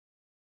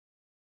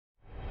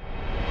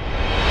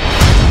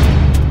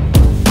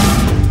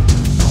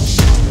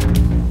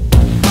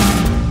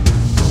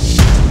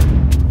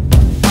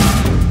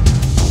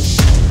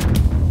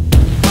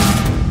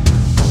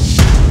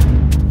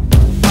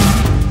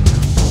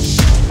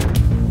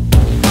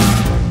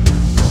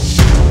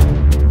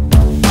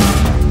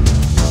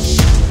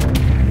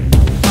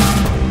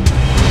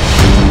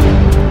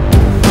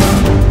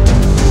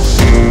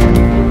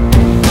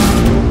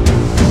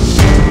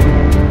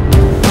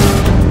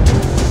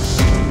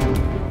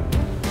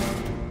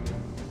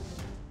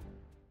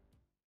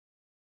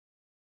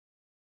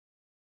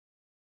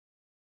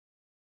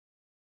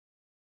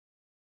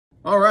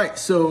All right,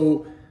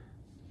 so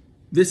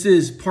this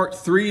is part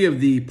 3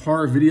 of the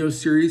PAR video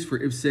series for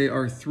IPPS-A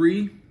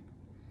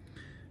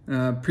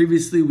R3.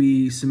 Previously,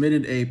 we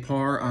submitted a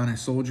PAR on a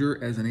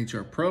soldier as an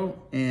HR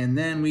Pro, and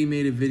then we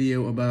made a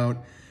video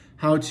about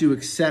how to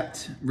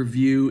accept,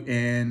 review,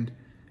 and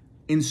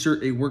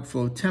insert a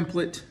workflow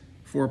template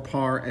for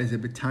PAR as a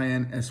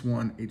Battalion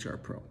S1 HR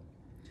Pro.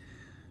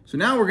 So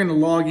now we're going to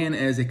log in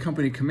as a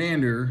company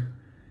commander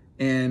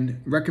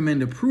and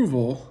recommend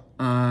approval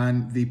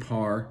on the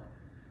PAR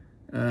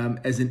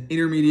as an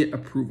intermediate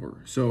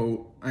approver.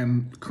 So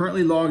I'm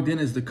currently logged in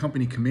as the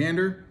company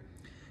commander,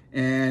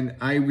 and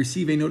I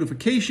receive a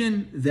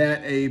notification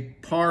that a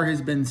PAR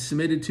has been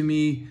submitted to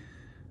me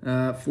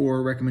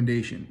for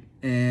recommendation.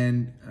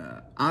 And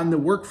on the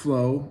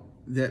workflow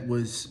that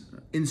was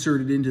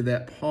inserted into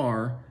that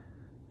PAR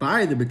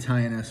by the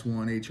Battalion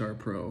S1 HR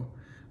Pro,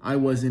 I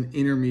was an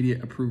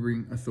intermediate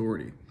approving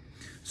authority.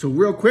 So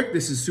real quick,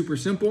 this is super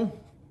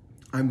simple.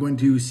 I'm going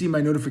to see my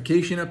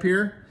notification up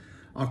here.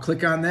 I'll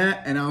click on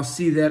that and I'll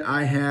see that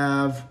I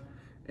have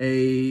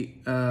a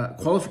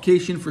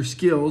qualification for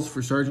skills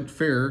for Sergeant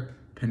Fair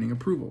pending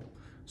approval.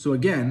 So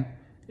again,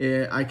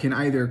 I can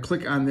either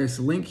click on this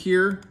link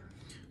here,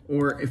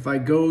 or if I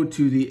go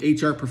to the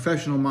HR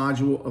professional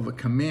module of a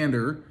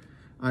commander,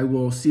 I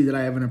will see that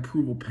I have an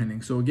approval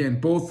pending. So again,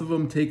 both of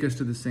them take us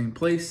to the same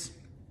place.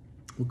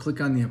 We'll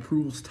click on the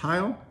approvals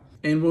tile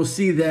and we'll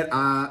see that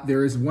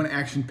there is one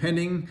action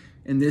pending,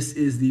 and this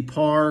is the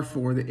PAR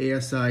for the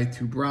ASI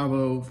to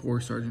Bravo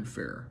for Sergeant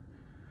Fair.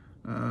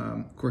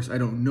 Of course, I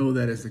don't know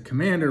that as the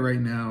commander right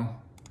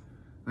now.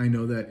 I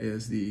know that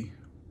as the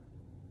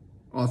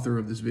author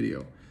of this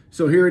video.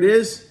 So here it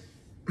is.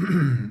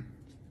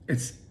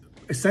 It's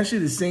essentially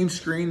the same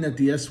screen that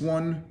the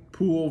S1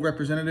 pool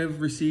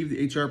representative received,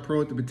 the HR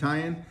Pro at the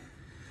battalion.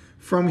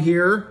 From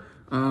here,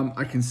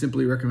 I can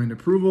simply recommend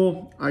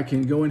approval. I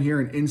can go in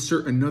here and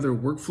insert another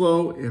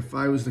workflow. If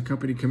I was the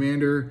company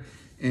commander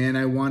and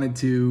I wanted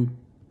to,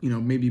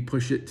 maybe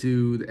push it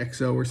to the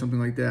XO or something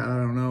like that, I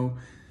don't know,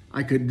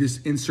 I could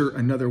just insert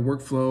another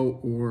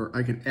workflow, or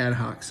I could ad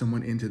hoc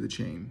someone into the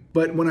chain.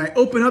 But when I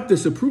open up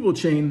this approval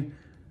chain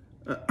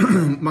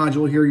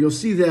module here, you'll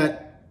see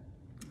that,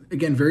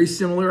 again, very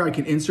similar. I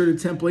can insert a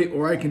template,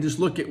 or I can just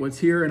look at what's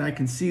here and I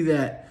can see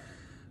that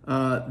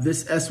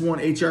this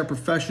S1 HR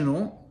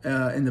professional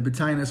in the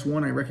Battalion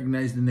S1, I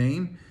recognize the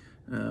name,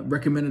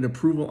 recommended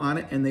approval on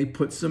it, and they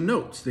put some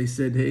notes. They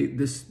said, hey,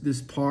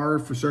 this PAR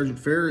for Sergeant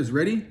Fair is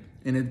ready,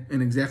 and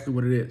exactly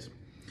what it is.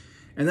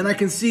 And then I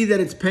can see that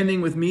it's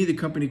pending with me, the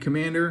company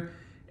commander,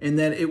 and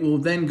that it will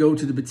then go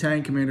to the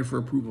battalion commander for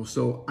approval.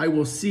 So I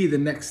will see the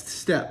next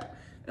step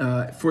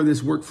for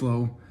this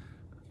workflow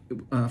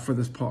for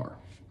this PAR.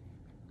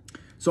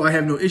 So I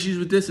have no issues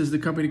with this as the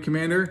company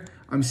commander.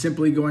 I'm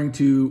simply going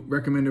to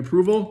recommend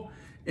approval,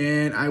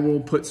 and I will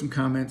put some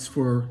comments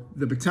for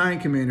the battalion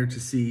commander to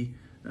see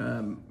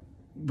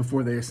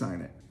before they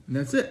assign it. And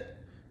that's it.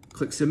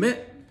 Click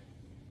submit,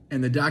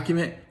 and the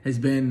document has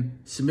been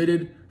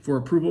submitted for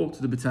approval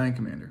to the battalion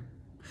commander.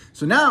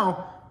 So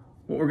now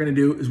what we're going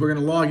to do is we're going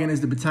to log in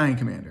as the battalion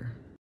commander.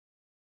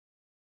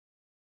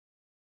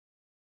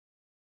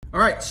 All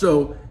right,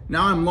 so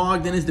now I'm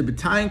logged in as the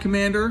battalion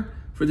commander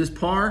for this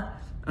PAR.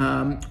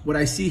 What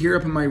I see here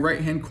up in my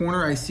right-hand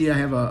corner, I see I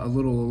have a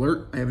little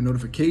alert. I have a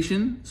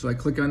notification. So I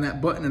click on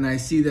that button and I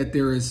see that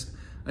there is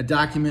a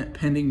document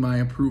pending my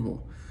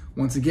approval.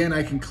 Once again,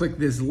 I can click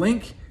this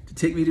link to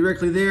take me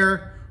directly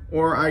there,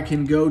 or I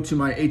can go to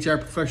my HR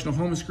professional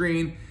home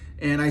screen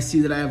and I see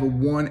that I have a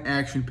one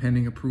action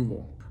pending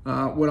approval.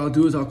 What I'll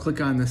do is I'll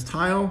click on this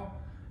tile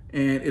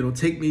and it'll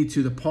take me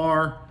to the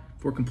PAR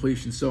for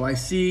completion. So I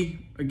see,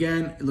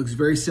 again, it looks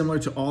very similar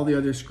to all the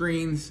other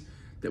screens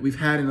that we've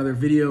had in other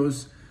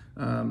videos.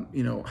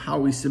 How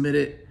we submit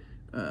it.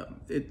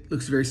 It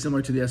looks very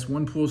similar to the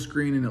S1 pool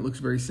screen, and it looks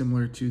very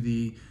similar to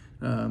the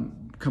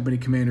company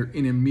commander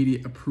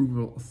intermediate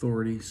approval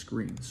authority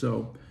screen.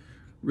 So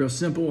real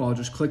simple, I'll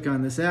just click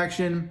on this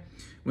action.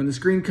 When the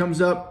screen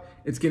comes up,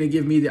 it's going to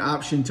give me the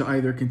option to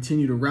either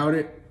continue to route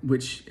it,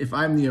 which if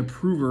I'm the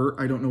approver,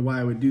 I don't know why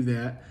I would do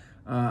that.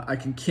 I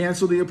can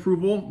cancel the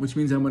approval, which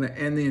means I'm going to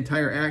end the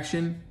entire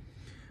action.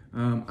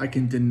 I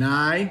can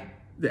deny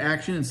the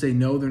action and say,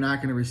 no, they're not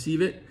going to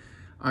receive it.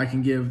 I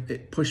can give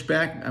it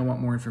pushback. I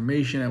want more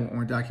information. I want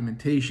more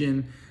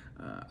documentation.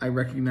 I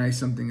recognize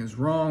something is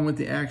wrong with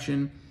the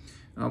action.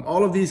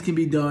 All of these can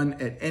be done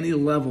at any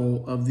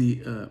level of the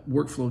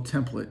workflow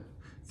template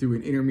through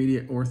an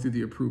intermediate or through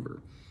the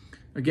approver.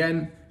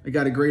 Again, I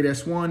got a grade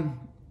S1,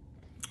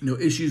 no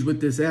issues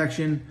with this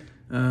action,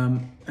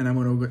 and I'm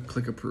going to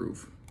click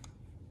approve.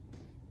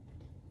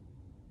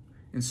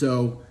 And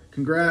so,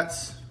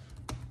 congrats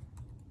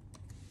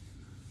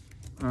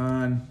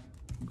on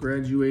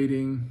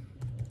graduating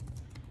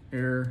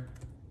Air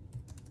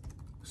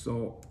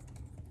Assault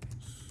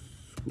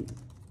School.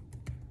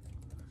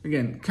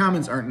 Again,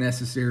 comments aren't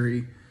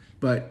necessary,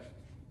 but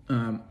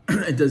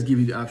it does give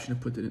you the option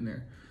to put it in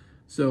there.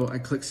 So I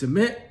click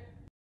submit.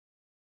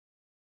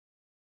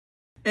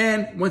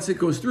 And once it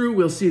goes through,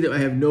 we'll see that I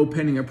have no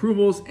pending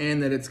approvals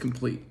and that it's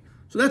complete.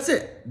 So that's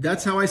it.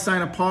 That's how I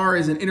sign a PAR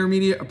as an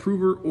intermediate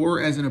approver or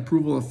as an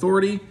approval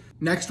authority.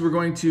 Next, we're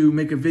going to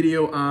make a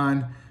video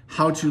on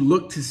how to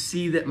look to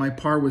see that my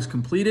PAR was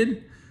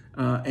completed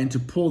and to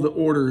pull the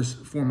orders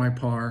for my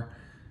PAR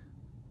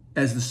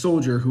as the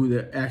soldier who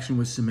the action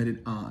was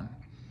submitted on.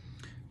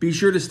 Be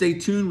sure to stay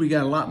tuned. We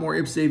got a lot more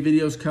IPPS-A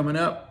videos coming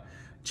up.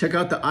 Check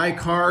out the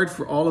iCard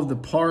for all of the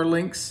PAR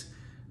links,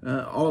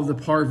 all of the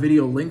PAR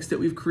video links that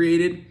we've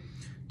created.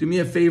 Do me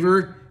a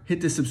favor,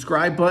 hit the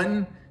subscribe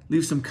button,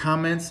 leave some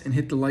comments, and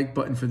hit the like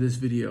button for this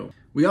video.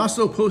 We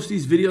also post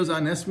these videos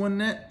on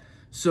S1Net,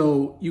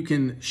 so you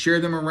can share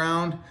them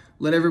around,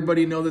 let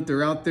everybody know that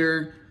they're out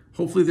there.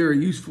 Hopefully they're a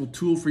useful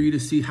tool for you to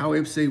see how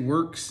IPPS-A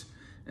works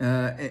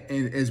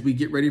and as we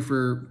get ready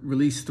for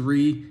release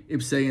 3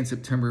 IPPS-A in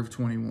September of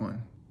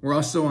 21. We're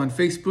also on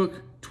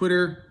Facebook,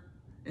 Twitter,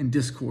 and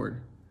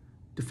Discord.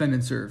 Defend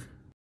and serve.